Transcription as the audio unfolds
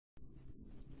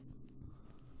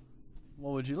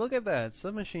Well, would you look at that?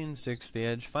 Submachine 6 The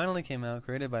Edge finally came out,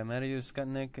 created by Mariusz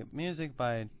Skutnik, music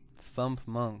by Thump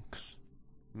Monks.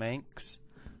 Manx?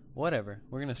 Whatever.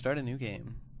 We're gonna start a new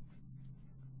game.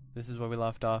 This is where we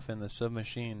left off in the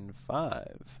Submachine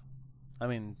 5. I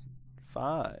mean,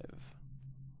 5.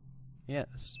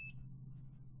 Yes.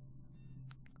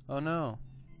 Oh no.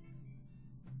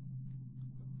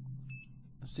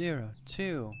 0,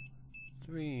 2,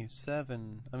 3,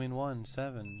 7. 1,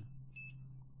 7.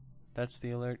 That's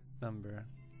the alert number.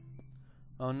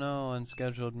 Oh no,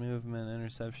 unscheduled movement,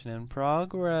 interception in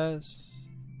progress.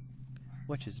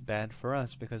 Which is bad for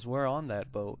us because we're on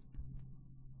that boat.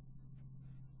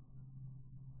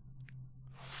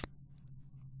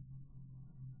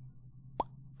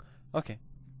 Okay.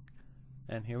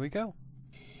 And here we go.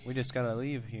 We just gotta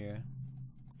leave here.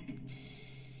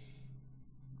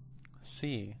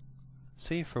 C.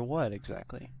 C for what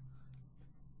exactly?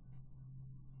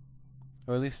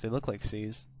 Or at least they look like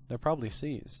C's. They're probably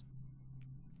C's.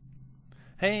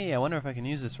 Hey, I wonder if I can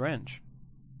use this wrench.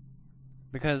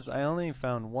 Because I only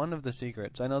found one of the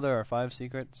secrets. I know there are 5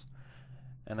 secrets,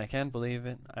 and I can't believe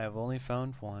it. I have only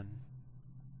found one.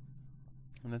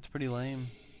 And it's pretty lame.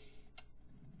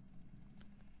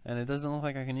 And it doesn't look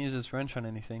like I can use this wrench on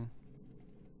anything.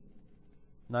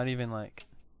 Not even like...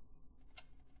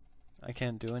 I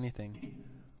can't do anything.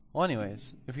 Well,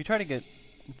 anyways, if you try to get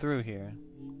through here,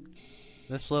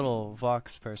 this little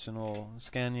Vox person will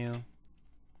scan you.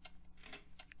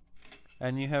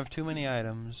 And you have too many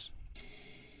items.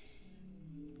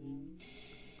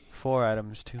 4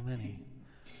 items too many.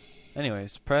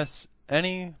 Anyways, press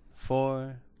any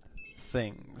 4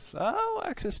 things. Oh,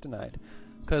 access denied.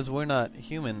 Because we're not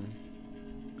human,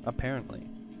 apparently.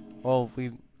 Well,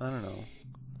 I don't know.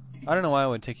 I don't know why I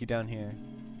would take you down here.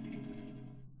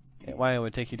 Why I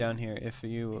would take you down here if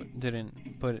you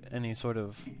didn't put any sort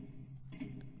of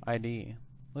ID.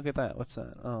 Look at that. What's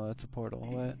that? Oh, that's a portal.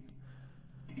 What?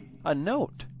 A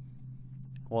note!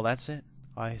 Well, that's it.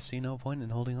 I see no point in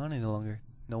holding on any longer.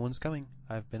 No one's coming.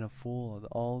 I've been a fool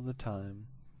all the time.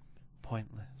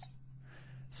 Pointless.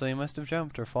 So you must have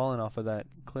jumped or fallen off of that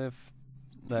cliff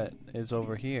that is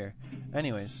over here.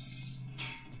 Anyways.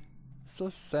 So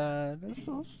sad. It's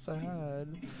so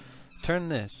sad. Turn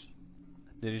this.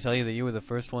 Did he tell you that you were the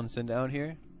first one sent out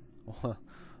here?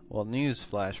 Well,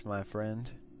 newsflash, my friend.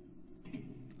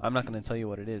 I'm not going to tell you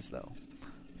what it is, though.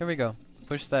 Here we go.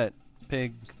 Push that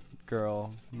pig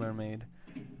girl mermaid.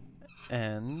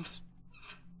 And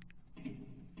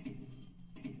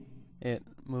it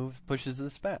pushes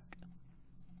this back.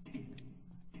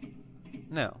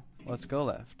 Now, let's go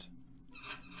left.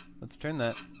 Let's turn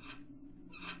that.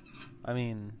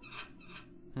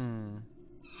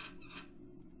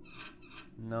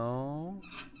 No.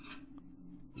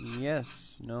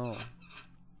 Yes. No.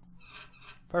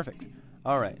 Perfect.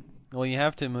 Alright. Well, you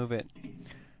have to move it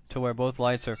to where both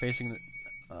lights are facing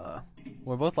in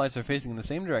the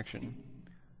same direction.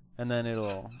 And then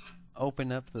it'll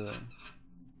open up or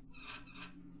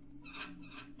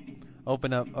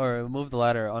move the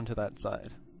ladder onto that side.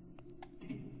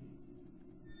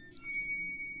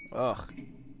 Ugh.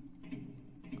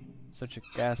 Such a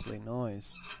ghastly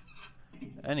noise.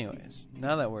 Anyways,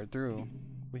 now that we're through,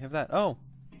 we have that. Oh!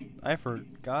 I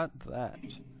forgot that.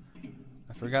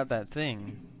 I forgot that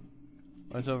thing.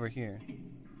 What's over here?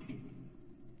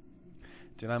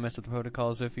 Do not mess with the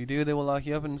protocols. If you do, they will lock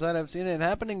you up inside. I've seen it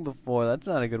happening before. That's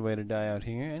not a good way to die out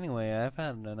here. Anyway, I've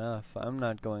had enough. I'm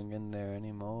not going in there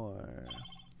anymore.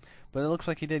 But it looks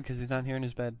like he did because he's not here in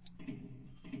his bed.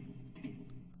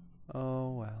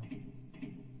 Oh, well.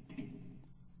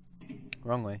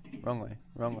 Wrong way, wrong way,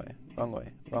 wrong way, wrong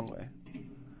way, wrong way.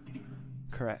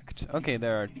 Correct. Okay,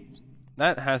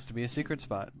 that has to be a secret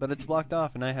spot, but it's blocked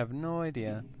off and I have no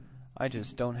idea. I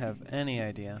just don't have any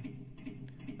idea.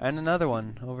 And another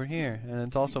one over here, and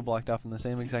it's also blocked off in the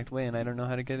same exact way and I don't know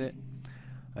how to get it.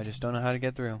 I just don't know how to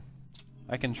get through.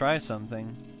 I can try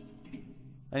something.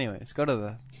 Anyways, go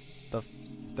to the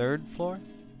 3rd floor?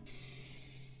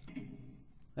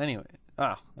 Anyway.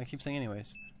 I keep saying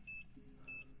anyways.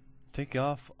 Take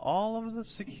off all of the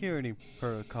security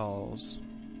protocols.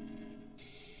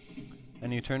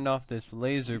 And you turned off this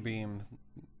laser beam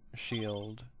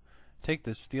shield. Take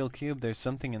this steel cube, there's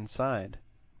something inside.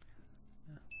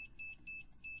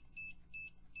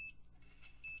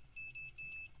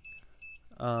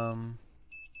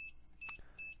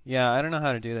 Yeah, I don't know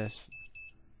how to do this.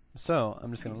 So,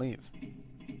 I'm just gonna leave.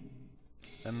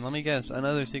 And let me guess,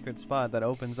 another secret spot that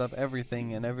opens up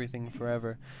everything and everything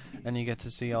forever, and you get to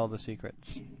see all the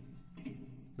secrets.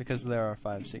 Because there are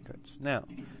 5 secrets. Now,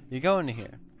 you go into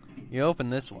here. You open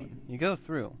this one. You go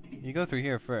through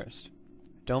here first.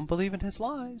 Don't believe in his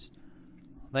lies.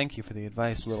 Thank you for the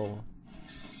advice, little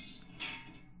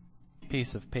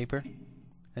piece of paper.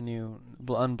 And you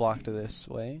unblocked this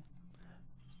way.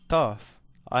 Tough.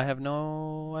 I have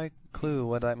no clue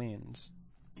what that means.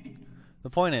 The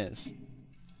point is,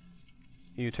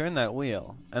 you turn that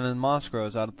wheel, and then moss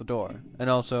grows out of the door, and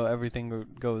also everything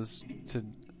goes to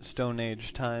Stone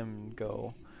Age time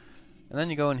go. And then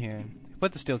you go in here,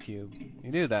 put the steel cube.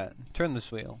 You do that. Turn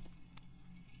this wheel.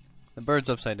 The bird's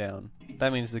upside down.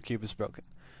 That means the cube is broken.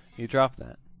 You drop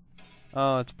that.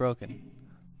 Oh, it's broken.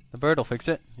 The bird will fix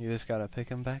it. You just gotta pick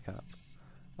him back up.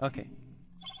 Okay.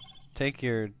 Take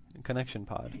your connection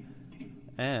pod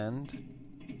and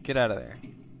get out of there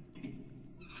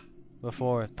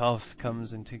before Thoth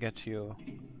comes in to get you.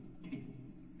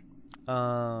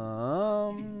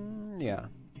 Yeah.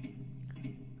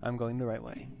 I'm going the right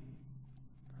way.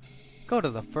 Go to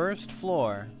the first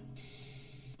floor.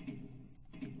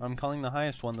 I'm calling the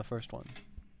highest one the first one,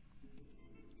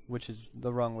 which is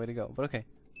the wrong way to go, but okay.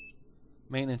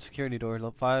 Maintenance security door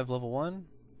 5 level 1.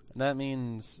 That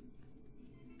means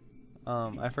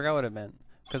I forgot what it meant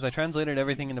because I translated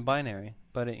everything into binary,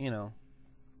 but it,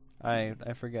 I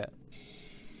forget.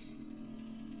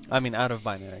 I mean out of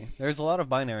binary. There's a lot of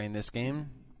binary in this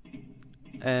game,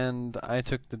 and I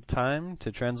took the time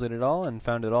to translate it all and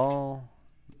found it all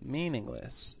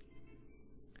meaningless.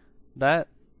 That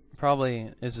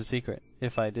probably is a secret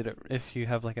if I did it. If you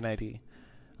have like an ID,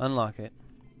 unlock it,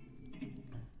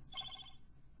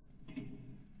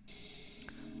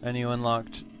 and you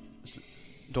unlocked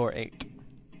door 8.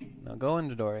 Now go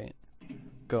into door 8.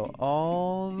 Go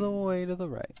all the way to the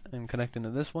right and connect into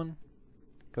this one.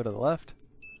 Go to the left.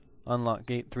 Unlock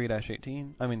gate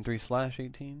 3-18. I mean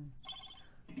 3/18.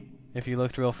 If you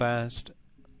looked real fast,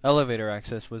 elevator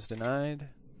access was denied,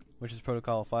 which is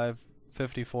protocol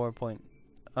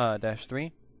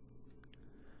 554.-3.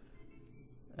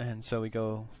 And so we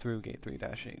go through gate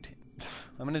 3-18.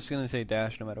 I'm just gonna say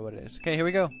dash no matter what it is. Okay, here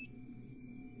we go.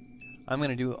 I'm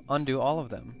gonna undo all of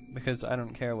them because I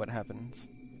don't care what happens.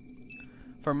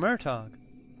 For Murtog,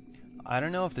 I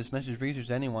don't know if this message reaches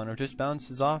anyone or just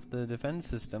bounces off the defense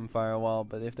system firewall,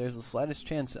 but if there's the slightest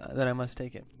chance, then I must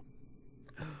take it.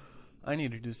 I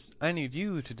need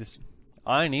you to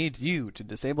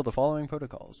disable the following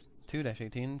protocols: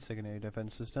 2-18 secondary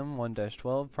defense system,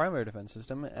 1-12 primary defense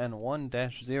system, and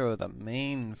 1-0 the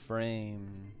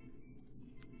mainframe.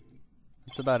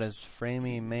 That's about as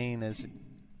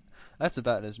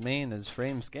main as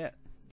frames get.